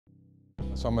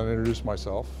So I'm going to introduce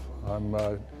myself. I'm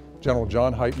General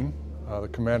John Hyten, the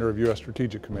commander of U.S.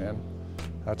 Strategic Command.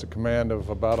 That's a command of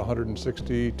about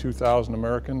 162,000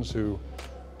 Americans who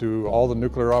do all the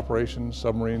nuclear operations,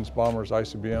 submarines, bombers,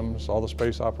 ICBMs, all the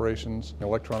space operations,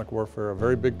 electronic warfare, a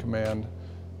very big command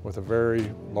with a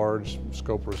very large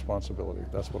scope of responsibility.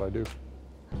 That's what I do.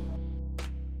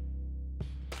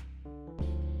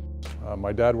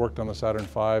 My dad worked on the Saturn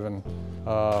V, and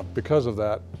because of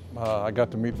that, I got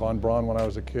to meet von Braun when I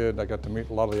was a kid. I got to meet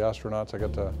a lot of the astronauts. I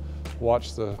got to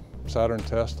watch the Saturn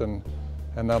test, and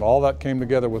then all that came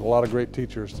together with a lot of great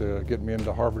teachers to get me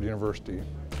into Harvard University.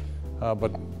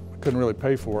 But I couldn't really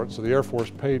pay for it, so the Air Force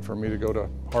paid for me to go to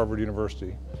Harvard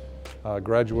University.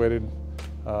 Graduated,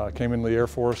 came into the Air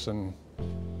Force, and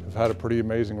have had a pretty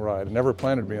amazing ride. I never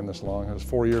planned to be in this long. It was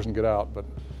 4 years and get out, but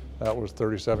that was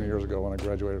 37 years ago when I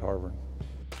graduated Harvard.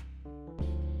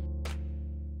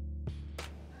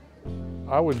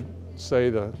 I would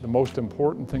say the most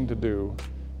important thing to do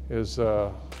is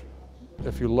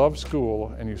if you love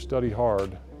school and you study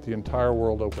hard, the entire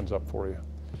world opens up for you.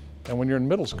 And when you're in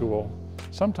middle school,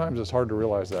 sometimes it's hard to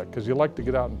realize that because you like to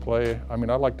get out and play. I mean,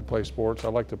 I like to play sports. I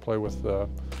like to play with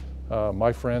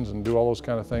my friends and do all those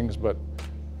kind of things, but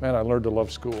man, I learned to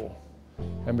love school.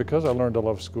 And because I learned to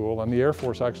love school, and the Air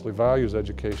Force actually values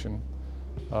education,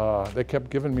 they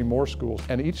kept giving me more schools.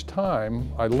 And each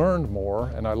time I learned more,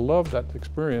 and I loved that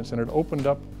experience, and it opened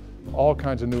up all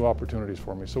kinds of new opportunities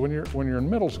for me. So when you're in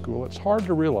middle school, it's hard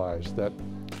to realize that,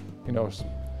 you know,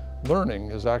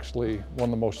 learning is actually one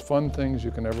of the most fun things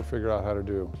you can ever figure out how to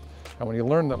do. And when you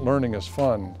learn that learning is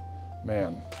fun,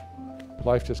 man,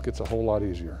 life just gets a whole lot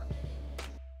easier.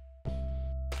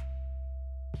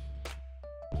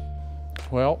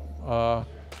 Well,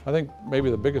 I think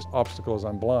maybe the biggest obstacle is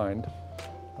I'm blind.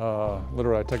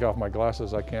 Literally, I take off my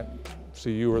glasses, I can't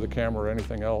see you or the camera or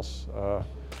anything else.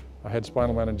 I had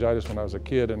spinal meningitis when I was a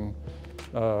kid, and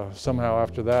somehow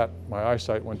after that, my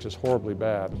eyesight went just horribly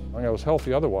bad. I mean, I was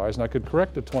healthy otherwise, and I could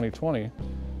correct it 20/20,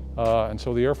 and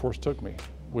so the Air Force took me,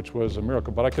 which was a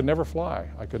miracle. But I could never fly.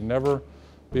 I could never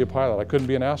be a pilot. I couldn't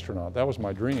be an astronaut. That was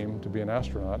my dream, to be an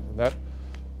astronaut. That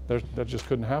just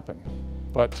couldn't happen.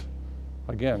 But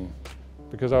again,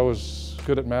 because I was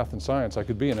good at math and science, I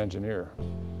could be an engineer.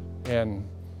 And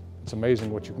it's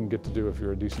amazing what you can get to do if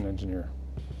you're a decent engineer.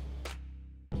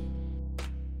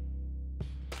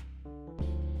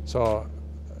 So,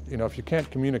 you know, if you can't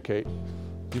communicate,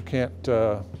 you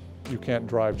can't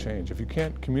drive change. If you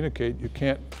can't communicate, you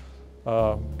can't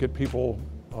get people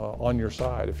on your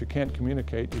side. If you can't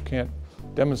communicate, you can't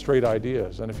demonstrate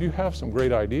ideas. And if you have some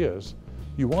great ideas,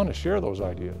 you want to share those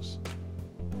ideas.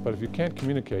 But if you can't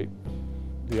communicate,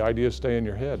 the ideas stay in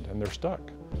your head and they're stuck.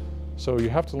 So you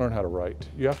have to learn how to write.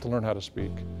 You have to learn how to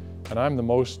speak. And I'm the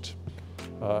most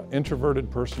introverted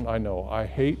person I know. I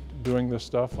hate doing this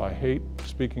stuff. I hate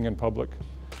speaking in public.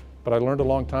 But I learned a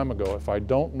long time ago, if I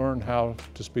don't learn how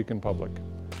to speak in public,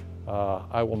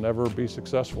 I will never be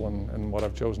successful in what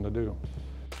I've chosen to do.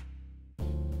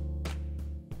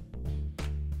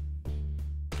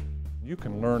 You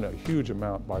can learn a huge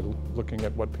amount by looking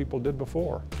at what people did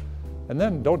before. And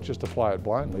then don't just apply it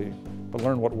blindly, but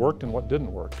learn what worked and what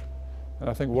didn't work. And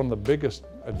I think one of the biggest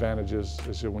advantages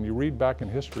is that when you read back in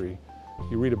history,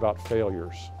 you read about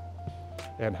failures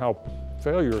and how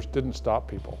failures didn't stop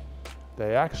people.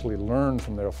 They actually learned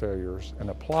from their failures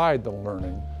and applied the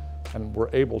learning and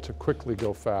were able to quickly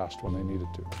go fast when they needed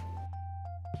to.